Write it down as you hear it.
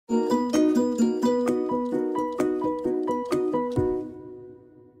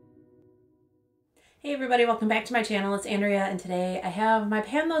everybody, welcome back to my channel. It's Andrea, and today I have my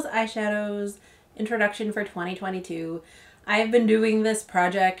Pan Those Eyeshadows introduction for 2022. I've been doing this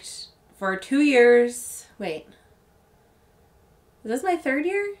project for 2 years. Wait, is this my third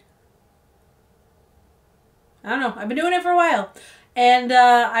year? I don't know. I've been doing it for a while, and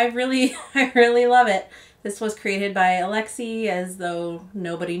I really love it. This was created by Alexy, as though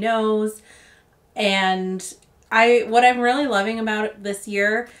nobody knows, and what I'm really loving about it this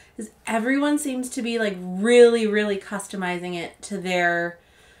year is everyone seems to be like really customizing it to their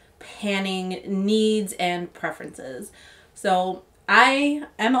panning needs and preferences. So I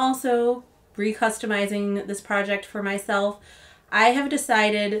am also recustomizing this project for myself. I have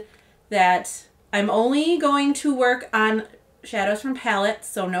decided that I'm only going to work on shadows from palettes,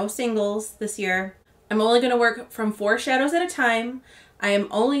 so no singles this year. I'm only going to work from 4 shadows at a time. I am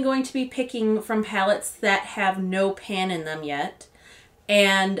only going to be picking from palettes that have no pan in them yet.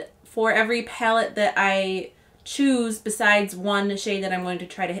 And for every palette that I choose, besides one shade that I'm going to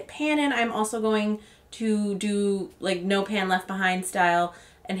try to hit pan in, I'm also going to do like no pan left behind style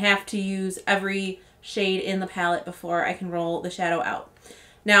and have to use every shade in the palette before I can roll the shadow out.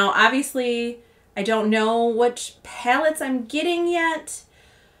 Now, obviously, I don't know which palettes I'm getting yet,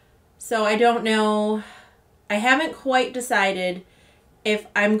 so I don't know. I haven't quite decided if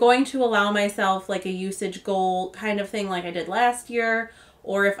I'm going to allow myself like a usage goal kind of thing like I did last year,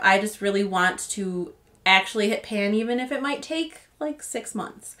 or if I just really want to actually hit pan, even if it might take like 6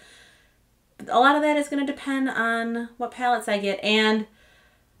 months. A lot of that is going to depend on what palettes I get, and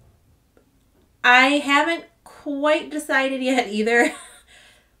I haven't quite decided yet either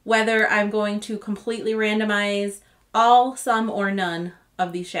whether I'm going to completely randomize all, some, or none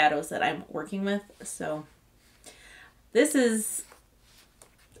of these shadows that I'm working with. So this is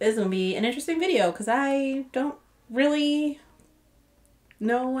going to be an interesting video because I don't really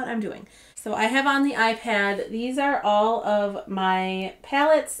know what I'm doing. So I have on the iPad, these are all of my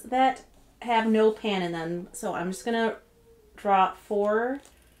palettes that have no pan in them. So I'm just going to draw 4.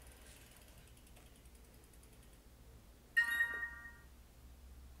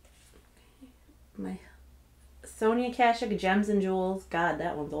 My Sonia Kashuk Gems and Jewels. God,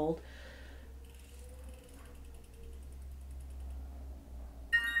 that one's old.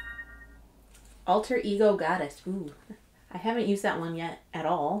 Alter Ego Goddess. Ooh, I haven't used that one yet at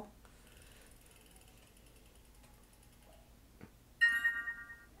all.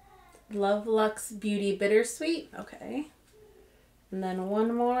 Love Luxe Beauty Bittersweet. Okay. And then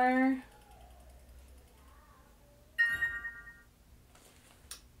one more.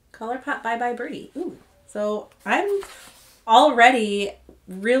 ColourPop Bye Bye Birdie. Ooh. So I'm already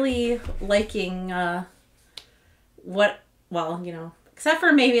really liking well, you know, except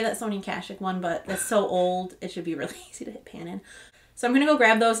for maybe that Sonia Kashuk one, but that's so old, it should be really easy to hit pan in. So I'm going to go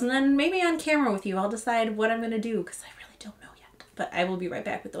grab those, and then maybe on camera with you, I'll decide what I'm going to do, because I really don't know yet. But I will be right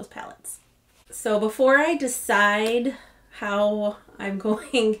back with those palettes. So before I decide how I'm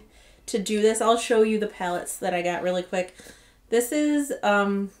going to do this, I'll show you the palettes that I got really quick. This is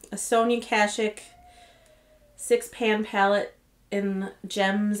a Sonia Kashuk 6-pan palette in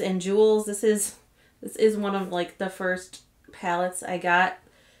Gems and Jewels. This is one of like the first palettes I got.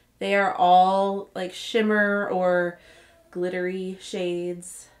 They are all like shimmer or glittery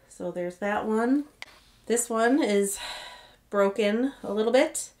shades. So there's that one. This one is broken a little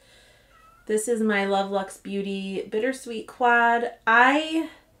bit. This is my Love Luxe Beauty Bittersweet Quad. I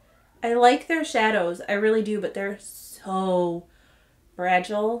like their shadows. I really do, but they're so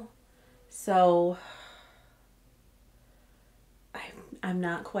fragile. So I'm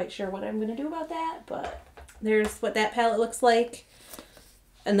not quite sure what I'm going to do about that, but there's what that palette looks like.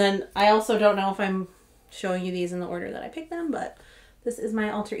 And then I also don't know if I'm showing you these in the order that I picked them, but this is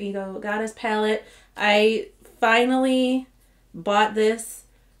my Alter Ego Goddess palette. I finally bought this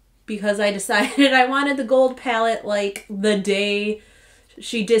because I decided I wanted the gold palette like the day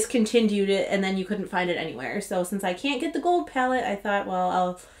she discontinued it, and then you couldn't find it anywhere. So since I can't get the gold palette, I thought,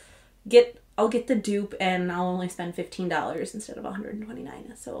 well, I'll get the dupe, and I'll only spend $15 instead of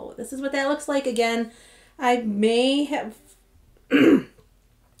 $129. So this is what that looks like. Again, I may have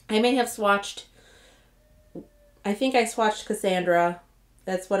swatched, I think I swatched Cassandra.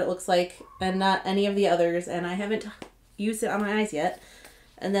 That's what it looks like, and not any of the others, and I haven't used it on my eyes yet.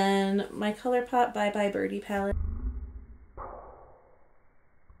 And then my ColourPop Bye Bye Birdie palette.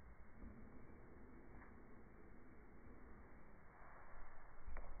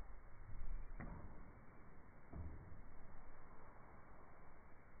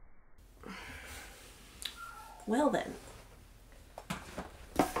 Well then. Oh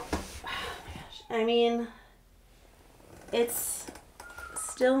my gosh. I mean, it's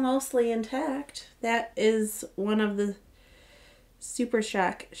still mostly intact. That is one of the Super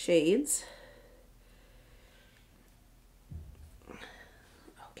Shock shades.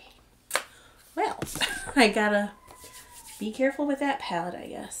 Okay. Well, I gotta be careful with that palette, I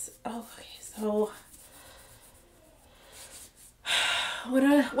guess. Okay, so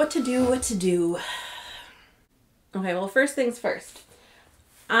what to do? Okay, well, first things first.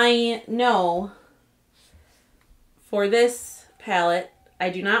 I know for this palette, I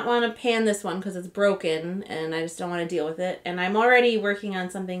do not want to pan this one because it's broken and I just don't want to deal with it. And I'm already working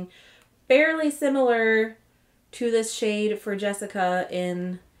on something fairly similar to this shade for Jessica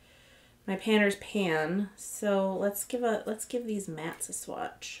in my Panner's Pan. So let's give these mattes a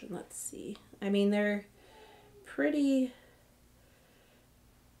swatch. Let's see. I mean, they're pretty...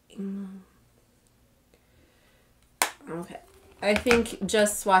 Okay. I think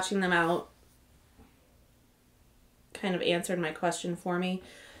just swatching them out kind of answered my question for me.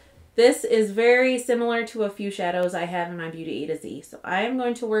 This is very similar to a few shadows I have in my Beauty A to Z. So I am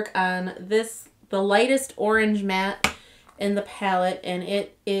going to work on this, the lightest orange matte in the palette, and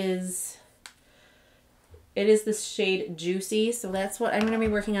it is this shade Juicy. So that's what I'm going to be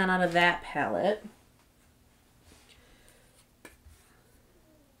working on out of that palette.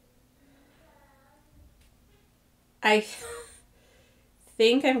 I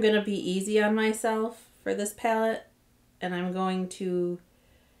think I'm going to be easy on myself for this palette, and I'm going to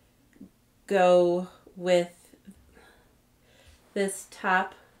go with this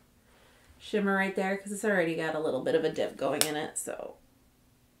top shimmer right there because it's already got a little bit of a dip going in it. So,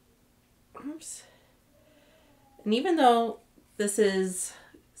 oops. And even though this is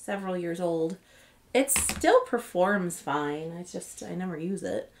several years old, it still performs fine. I never use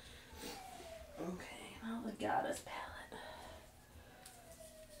it. Okay. Oh, the Goddess palette.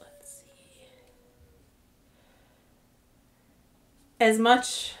 Let's see.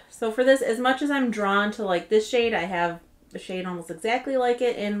 So for this, as much as I'm drawn to like this shade, I have a shade almost exactly like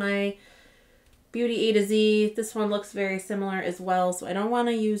it in my Beauty A to Z. This one looks very similar as well, so I don't want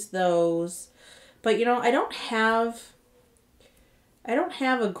to use those. But you know, I don't have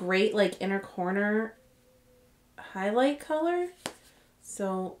a great like inner corner highlight color.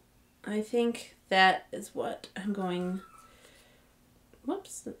 So I think that is what I'm going,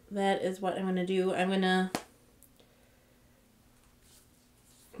 that is what I'm going to do. I'm going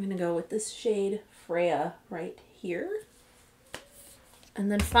to go with this shade Freya right here. And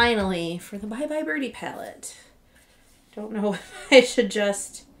then finally, for the Bye Bye Birdie palette, don't know if I should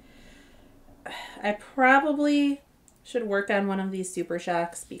I probably should work on one of these Super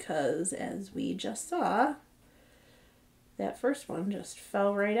Shocks because as we just saw, that first one just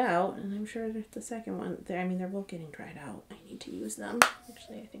fell right out, and I'm sure that the second one, I mean, they're both getting dried out. I need to use them.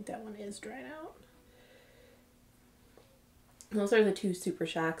 Actually, I think that one is dried out. Those are the two Super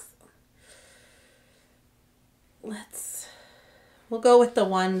Shocks. We'll go with the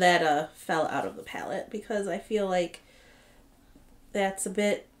one that fell out of the palette because I feel like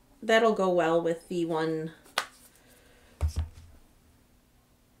that'll go well with the one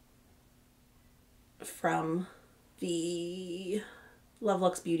from the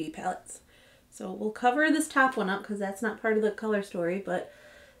Lovelux Beauty palettes. So we'll cover this top one up because that's not part of the color story, but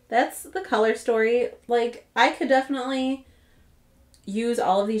that's the color story. Like, I could definitely use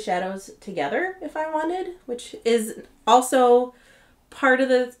all of these shadows together if I wanted, which is also part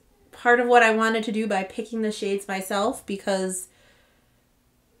of what I wanted to do by picking the shades myself, because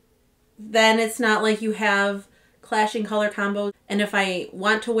then it's not like you have clashing color combos. And if I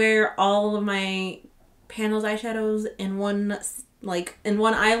want to wear all of my Panels eyeshadows in one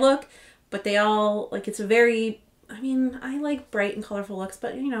eye look, but they all, like, it's a very, I mean, I like bright and colorful looks,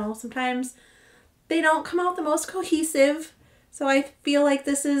 but you know, sometimes they don't come out the most cohesive. So I feel like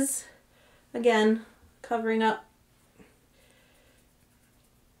this is, again, covering up,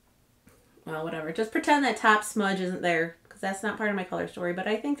 well, whatever. Just pretend that top smudge isn't there because that's not part of my color story, but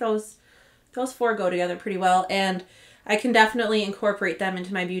I think those four go together pretty well, and I can definitely incorporate them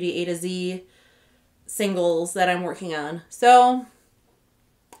into my Beauty A to Z singles that I'm working on. So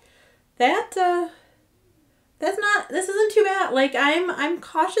this isn't too bad. Like, I'm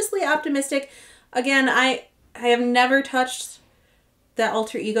cautiously optimistic. Again, I have never touched the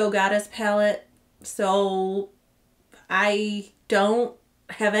Alter Ego Goddess palette, so I don't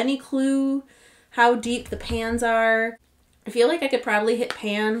have any clue how deep the pans are. I feel like I could probably hit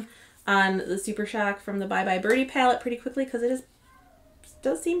pan on the Super Shock from the Bye Bye Birdie palette pretty quickly because it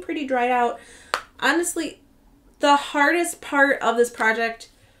does seem pretty dried out. Honestly, the hardest part of this project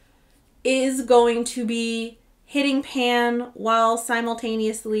is going to be hitting pan while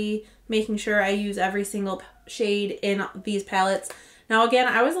simultaneously making sure I use every single shade in these palettes. Now again,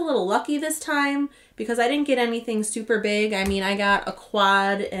 I was a little lucky this time because I didn't get anything super big. I mean, I got a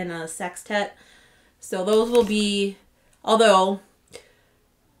quad and a sextet. So those will be, although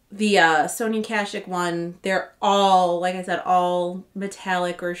the Sonia Kashuk one, they're all, like I said, all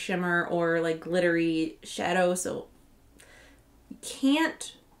metallic or shimmer or like glittery shadow. So you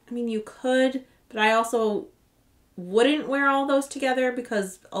can't, I mean, you could, but I also wouldn't wear all those together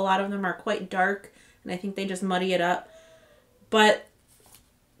because a lot of them are quite dark and I think they just muddy it up. But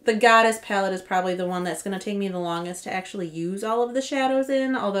the Goddess palette is probably the one that's going to take me the longest to actually use all of the shadows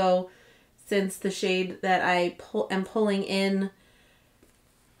in, although since the shade that I am pulling in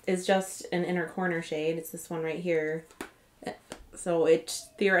is just an inner corner shade, it's this one right here, so it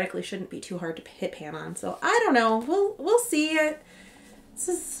theoretically shouldn't be too hard to hit pan on. So I don't know, we'll see.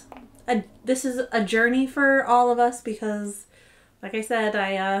 This is a journey for all of us because, like I said,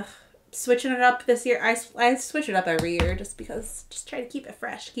 I switching it up this year. I switch it up every year just because, just try to keep it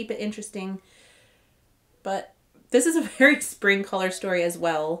fresh, keep it interesting. But this is a very spring color story as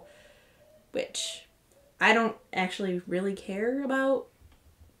well, which I don't actually really care about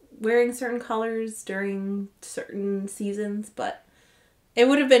wearing certain colors during certain seasons, but it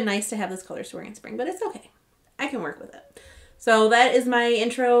would have been nice to have this color story in spring, but it's okay. I can work with it. So that is my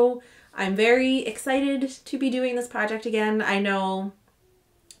intro. I'm very excited to be doing this project again. I know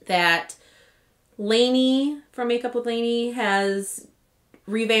that Lainey from Makeup with Lainey has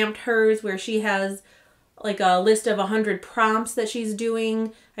revamped hers where she has like a list of 100 prompts that she's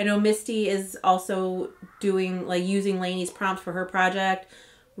doing. I know Misty is also doing, like, using Lainey's prompts for her project.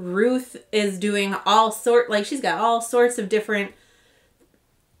 Ruth is doing she's got all sorts of different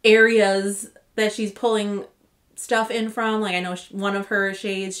areas that she's pulling stuff in from. Like, I know one of her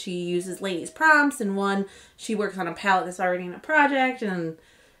shades she uses Lainey's prompts, and one she works on a palette that's already in a project, and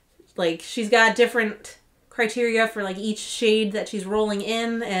like she's got different criteria for like each shade that she's rolling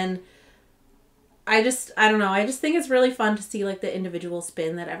in. And I don't know, I just think it's really fun to see like the individual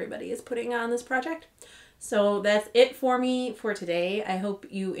spin that everybody is putting on this project. So that's it for me for today. I hope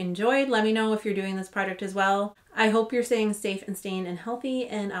you enjoyed. Let me know if you're doing this project as well. I hope you're staying safe and healthy,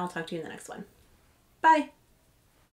 and I'll talk to you in the next one. Bye.